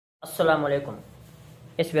Assalamu alaikum.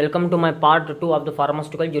 Yes, welcome to my part 2 of the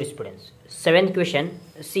pharmaceutical jurisprudence. Seventh question.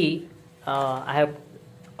 See, I have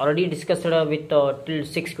already discussed with till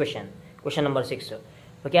 6 question. Question number 6.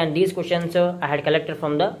 Okay, and these questions I had collected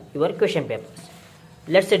from the your question papers.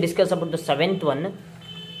 Let's discuss about the seventh one.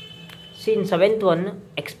 See, in seventh one,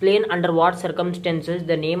 explain under what circumstances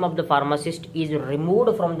the name of the pharmacist is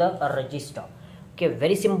removed from the register. Okay,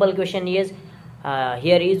 very simple question is.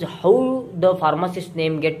 Here is how the pharmacist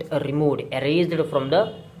name get removed, erased from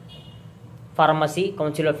the Pharmacy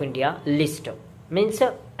Council of India list. Means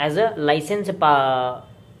as a licensed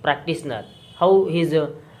practitioner, how his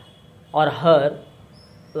or her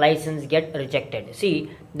license get rejected. See,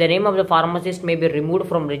 the name of the pharmacist may be removed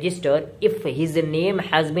from register if his name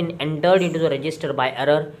has been entered into the register by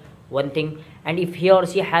error, one thing, and if he or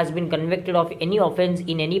she has been convicted of any offense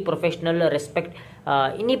in any professional respect,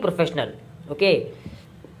 okay,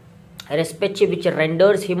 respect which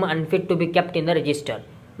renders him unfit to be kept in the register.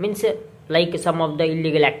 Means like some of the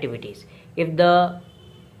illegal activities. If the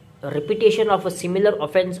repetition of a similar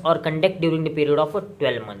offense or conduct during the period of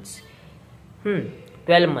 12 months.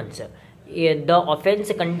 12 months. The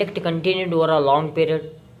offense conduct continued over a long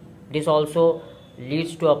period. This also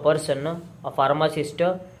leads to a person, a pharmacist,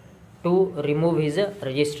 to remove his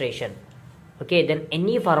registration. Okay, then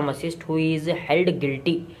any pharmacist who is held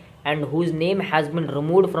guilty and whose name has been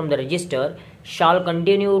removed from the register shall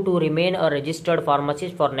continue to remain a registered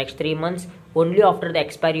pharmacist for next 3 months. Only after the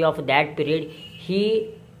expiry of that period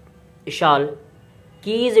he shall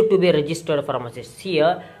cease to be a registered pharmacist.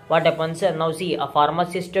 Here what happens now, see, a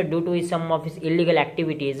pharmacist due to some of his illegal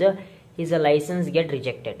activities, his license get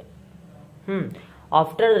rejected.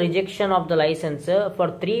 After rejection of the license,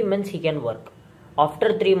 for 3 months he can work.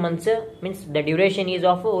 After 3 months, means the duration is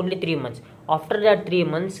of only 3 months. After that 3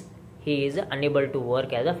 months, he is unable to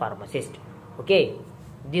work as a pharmacist. Okay,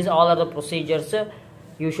 these all are the procedures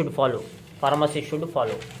you should follow. Pharmacist should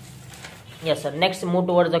follow. Yes, sir. Next, move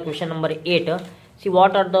towards the question number 8. See,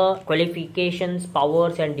 what are the qualifications,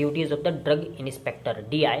 powers, and duties of the drug inspector?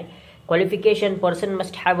 DI. Qualification: person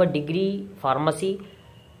must have a degree pharmacy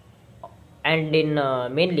and in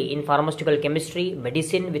mainly in pharmaceutical chemistry,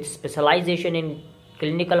 medicine with specialization in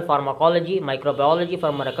clinical pharmacology, microbiology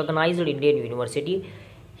from a recognized Indian university.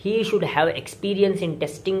 He should have experience in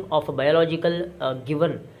testing of biological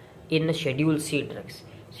given in Schedule C drugs.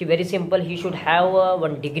 See, very simple. He should have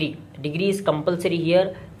one degree. Degree is compulsory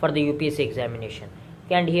here for the UPSC examination,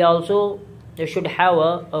 and he also should have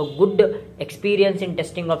a good experience in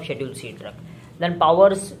testing of Schedule C drug. Then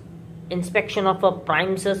powers: inspection of a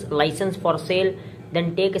premises, license for sale,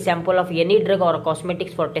 then take a sample of any drug or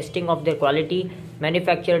cosmetics for testing of their quality,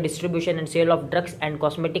 manufacture, distribution and sale of drugs and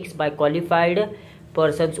cosmetics by qualified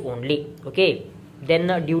persons only. Okay, then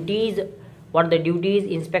duties: what are the duties?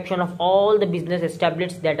 Inspection of all the business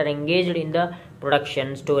establishments that are engaged in the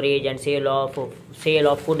production, storage and sale of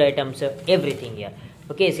food items, everything here.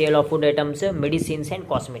 Okay, sale of food items, medicines and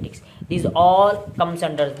cosmetics. These all comes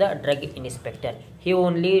under the drug inspector. He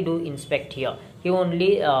only do inspect here. He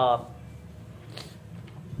only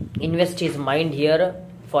invest his mind here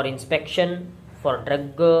for inspection, for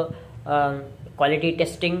drug quality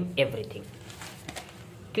testing, everything.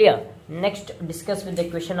 Clear? Next, discuss with the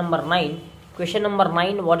question number 9. Question number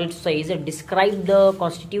 9, what it says: describe the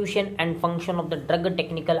constitution and function of the Drug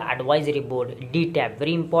Technical Advisory Board, DTAB.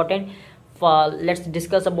 Very important. Let's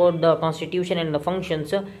discuss about the constitution and the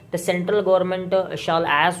functions. The central government shall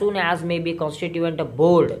as soon as may be constitute a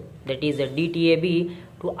board, that is a DTAB,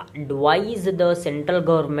 to advise the central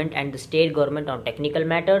government and the state government on technical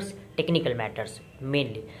matters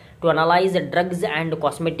mainly, to analyze the drugs and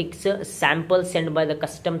cosmetics samples sent by the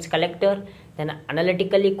customs collector, then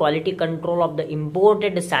analytically quality control of the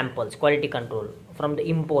imported samples, quality control from the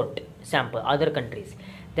import sample other countries.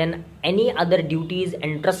 Then any other duties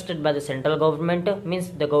entrusted by the central government,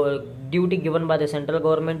 means the duty given by the central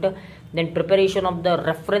government. Then preparation of the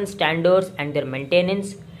reference standards and their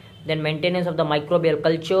maintenance. Then maintenance of the microbial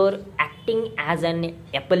culture, acting as an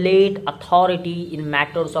appellate authority in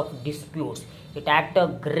matters of disputes. It act a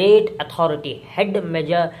great authority, head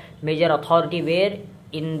major authority where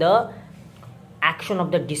in the action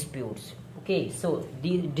of the disputes. Okay, so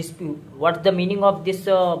the dispute, what's the meaning of this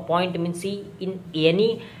point? Means, see, in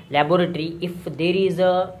any laboratory, if there is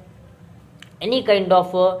any kind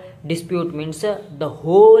of dispute, means the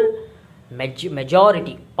whole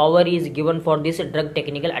majority power is given for this Drug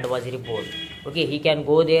Technical Advisory Board. Okay, he can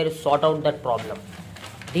go there, sort out that problem.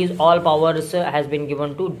 These all powers has been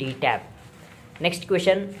given to DTAB. Next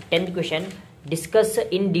question, 10th question: discuss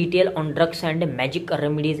in detail on Drugs and Magic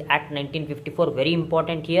Remedies Act 1954. Very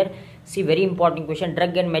important here. See, very important question.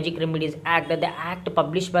 Drug and Magic Remedies Act, the act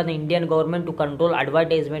published by the Indian government to control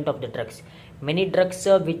advertisement of the drugs. Many drugs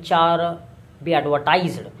which are be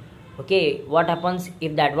advertised. Okay, what happens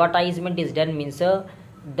if the advertisement is done means the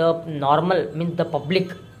normal means the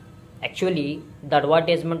public, actually the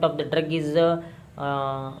advertisement of the drug is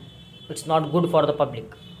it's not good for the public.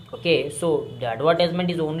 Okay, so the advertisement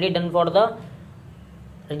is only done for the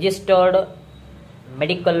registered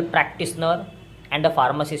medical practitioner and the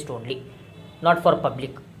pharmacist only, not for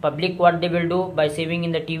public. What they will do by saving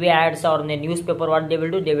in the TV ads or in the newspaper, what they will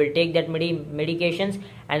do, they will take that medications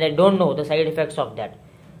and they don't know the side effects of that.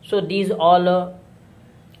 So these all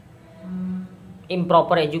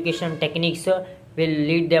improper education techniques will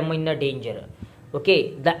lead them in a danger.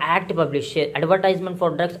 Okay, the act published advertisement for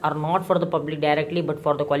drugs are not for the public directly but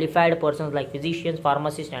for the qualified persons like physicians,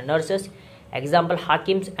 pharmacists and nurses. Example,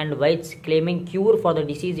 hakims and whites claiming cure for the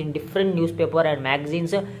disease in different newspaper and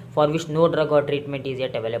magazines for which no drug or treatment is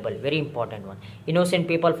yet available. Very important one. Innocent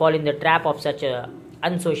people fall in the trap of such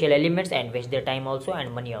unsocial elements and waste their time also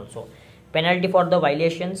and money also. Penalty for the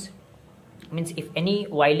violations means if any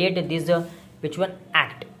violate this which one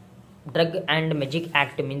act, Drug and Magic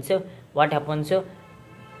Act means what happens,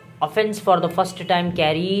 offense for the first time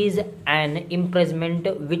carries an imprisonment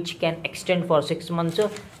which can extend for 6 months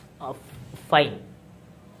fine,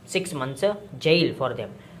 6 months jail for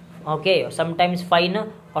them. Okay, sometimes fine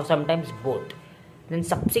or sometimes both. Then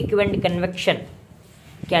subsequent conviction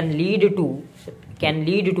can lead to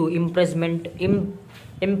imprisonment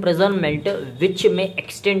which may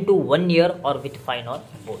extend to 1 year or with fine or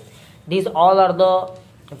both. These all are the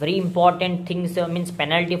very important things, means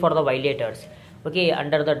penalty for the violators. Okay,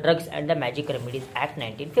 under the Drugs and the Magic Remedies Act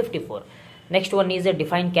 1954. Next one is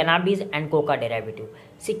define cannabis and coca derivative.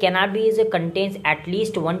 See, cannabis contains at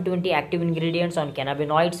least 120 active ingredients on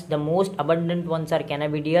cannabinoids. The most abundant ones are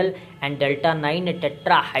cannabidiol and delta 9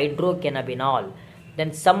 tetrahydrocannabinol.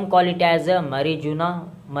 Then some call it as marijuana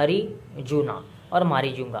or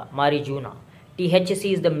marijuana.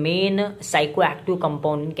 THC is the main psychoactive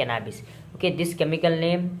compound in cannabis. Okay, this chemical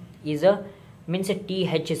name is means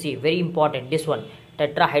THC, very important. This one,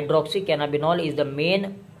 tetrahydroxycannabinol, is the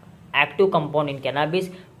main active compound in cannabis.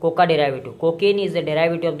 Coca derivative. Cocaine is the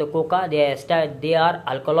derivative of the coca. They are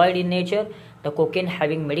alkaloid in nature. The cocaine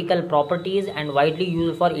having medical properties and widely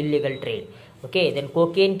used for illegal trade. Okay, then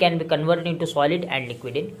cocaine can be converted into solid and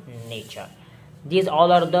liquid in nature. These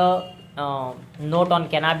all are the note on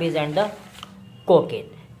cannabis and the cocaine.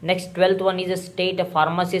 Next, 12th one is a state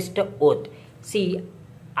pharmacist oath. See,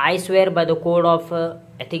 I swear by the code of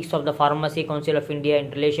ethics of the Pharmacy Council of India in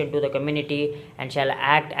relation to the community and shall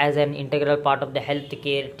act as an integral part of the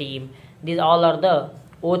healthcare team. These all are the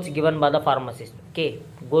oaths given by the pharmacist. Okay,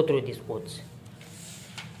 go through these oaths.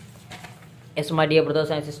 Yes, my dear brothers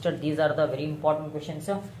and sisters, these are the very important questions.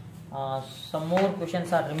 Some more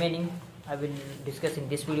questions are remaining. I will discuss in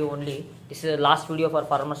this video only. This is the last video for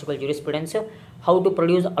pharmaceutical jurisprudence. How to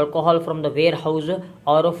produce alcohol from the warehouse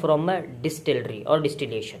or from a distillery or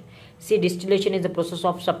distillation. See, distillation is the process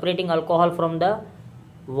of separating alcohol from the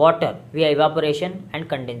water via evaporation and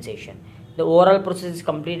condensation. The overall process is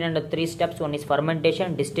completed under 3 steps. One is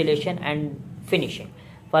fermentation, distillation and finishing.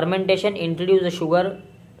 Fermentation introduces the sugar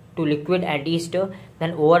to liquid and yeast.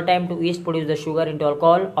 Then over time to yeast produce the sugar into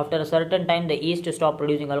alcohol. After a certain time the yeast stop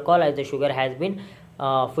producing alcohol as the sugar has been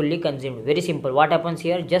fully consumed. Very simple. What happens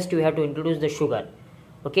here? Just we have to introduce the sugar.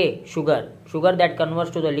 Okay, sugar that converts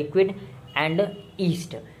to the liquid and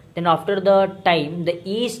yeast. Then after the time the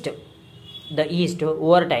yeast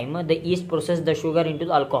over time the yeast process the sugar into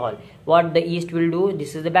the alcohol. What the yeast will do?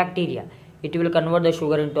 This is the bacteria. It will convert the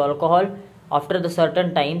sugar into alcohol. After the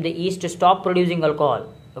certain time the yeast stop producing alcohol.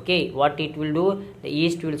 Okay, what it will do? The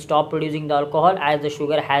yeast will stop producing the alcohol as the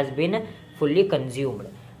sugar has been fully consumed.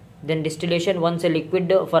 Then distillation, once a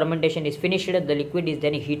liquid fermentation is finished, the liquid is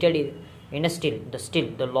then heated in a still.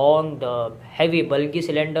 The long, the heavy, bulky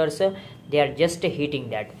cylinders, they are just heating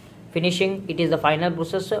that. Finishing, it is the final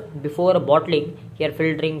process before bottling. Here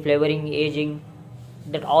filtering, flavoring, aging,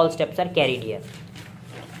 that all steps are carried here.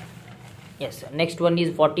 Yes, next one is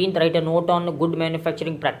 14th, write a note on good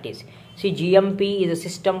manufacturing practice. See, GMP is a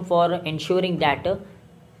system for ensuring that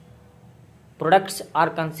products are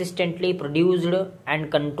consistently produced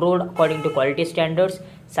and controlled according to quality standards.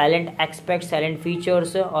 Silent aspects, silent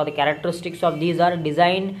features or the characteristics of these are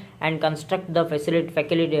design and construct the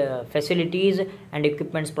facilities and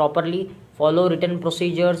equipments properly, follow written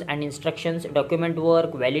procedures and instructions, document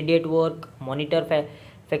work, validate work, monitor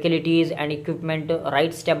facilities and equipment,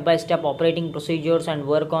 write step-by-step operating procedures and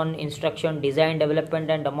work on instruction, design, development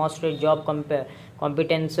and demonstrate job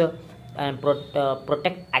competence, and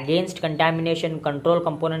protect against contamination, control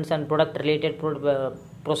components and product related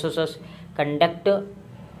processes, conduct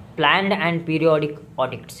planned and periodic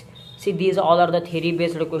audits. See, these all are the theory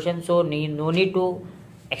based questions, so no need to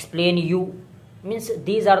explain you, means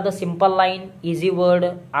these are the simple line easy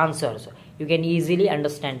word answers, you can easily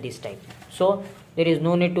understand this type, so there is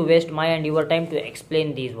no need to waste my and your time to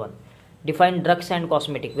explain these one. Define drugs and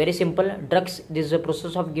cosmetic. Very simple. Drugs, this is a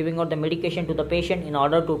process of giving out the medication to the patient in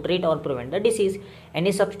order to treat or prevent the disease.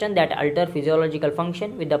 Any substance that alter physiological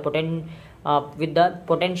function with the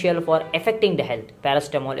potential for affecting the health.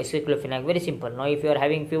 Paracetamol, aceclofenac. Very simple. Now, if you are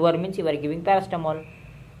having fever, means you are giving paracetamol.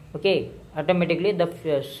 Okay, automatically the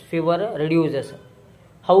fever reduces.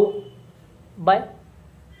 How? By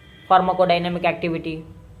pharmacodynamic activity,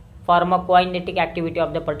 pharmacokinetic activity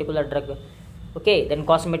of the particular drug. Okay, then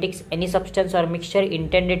cosmetics, any substance or mixture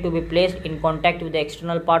intended to be placed in contact with the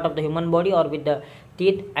external part of the human body or with the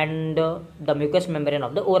teeth and the mucous membrane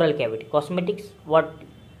of the oral cavity. Cosmetics, what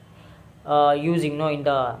using in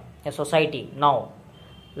the society now,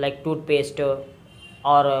 like toothpaste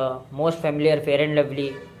or most familiar Fair and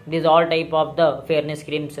Lovely. These all type of the fairness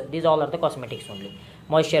creams. These all are the cosmetics only.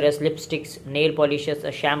 Moisturizers, lipsticks, nail polishes,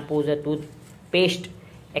 shampoos, toothpaste,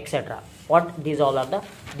 etc. What these all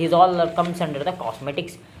comes under the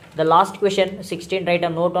cosmetics. The last question 16, write a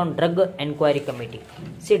note on drug inquiry committee.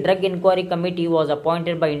 See, drug inquiry committee was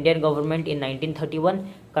appointed by Indian government in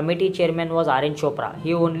 1931. Committee chairman was R.N. Chopra.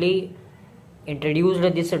 He only introduced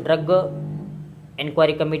this drug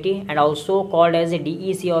inquiry committee and also called as a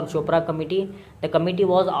DEC or Chopra committee. The committee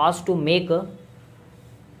was asked to make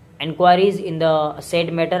inquiries in the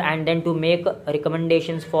said matter and then to make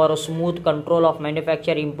recommendations for a smooth control of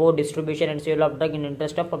manufacture, import, distribution and sale of drug in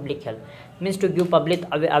interest of public health. Means to give public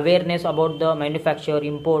awareness about the manufacture,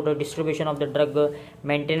 import, distribution of the drug,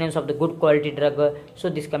 maintenance of the good quality drug. So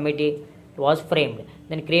this committee was framed.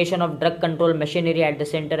 Then creation of drug control machinery at the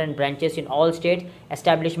center and branches in all states,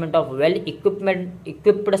 establishment of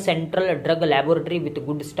equipped central drug laboratory with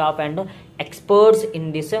good staff and experts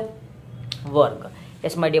in this work.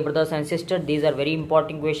 Yes, my dear brothers and sisters, these are very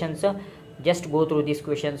important questions. Just go through these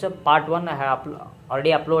questions. Part 1 I have already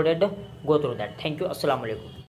uploaded. Go through that. Thank you. Assalamu alaikum.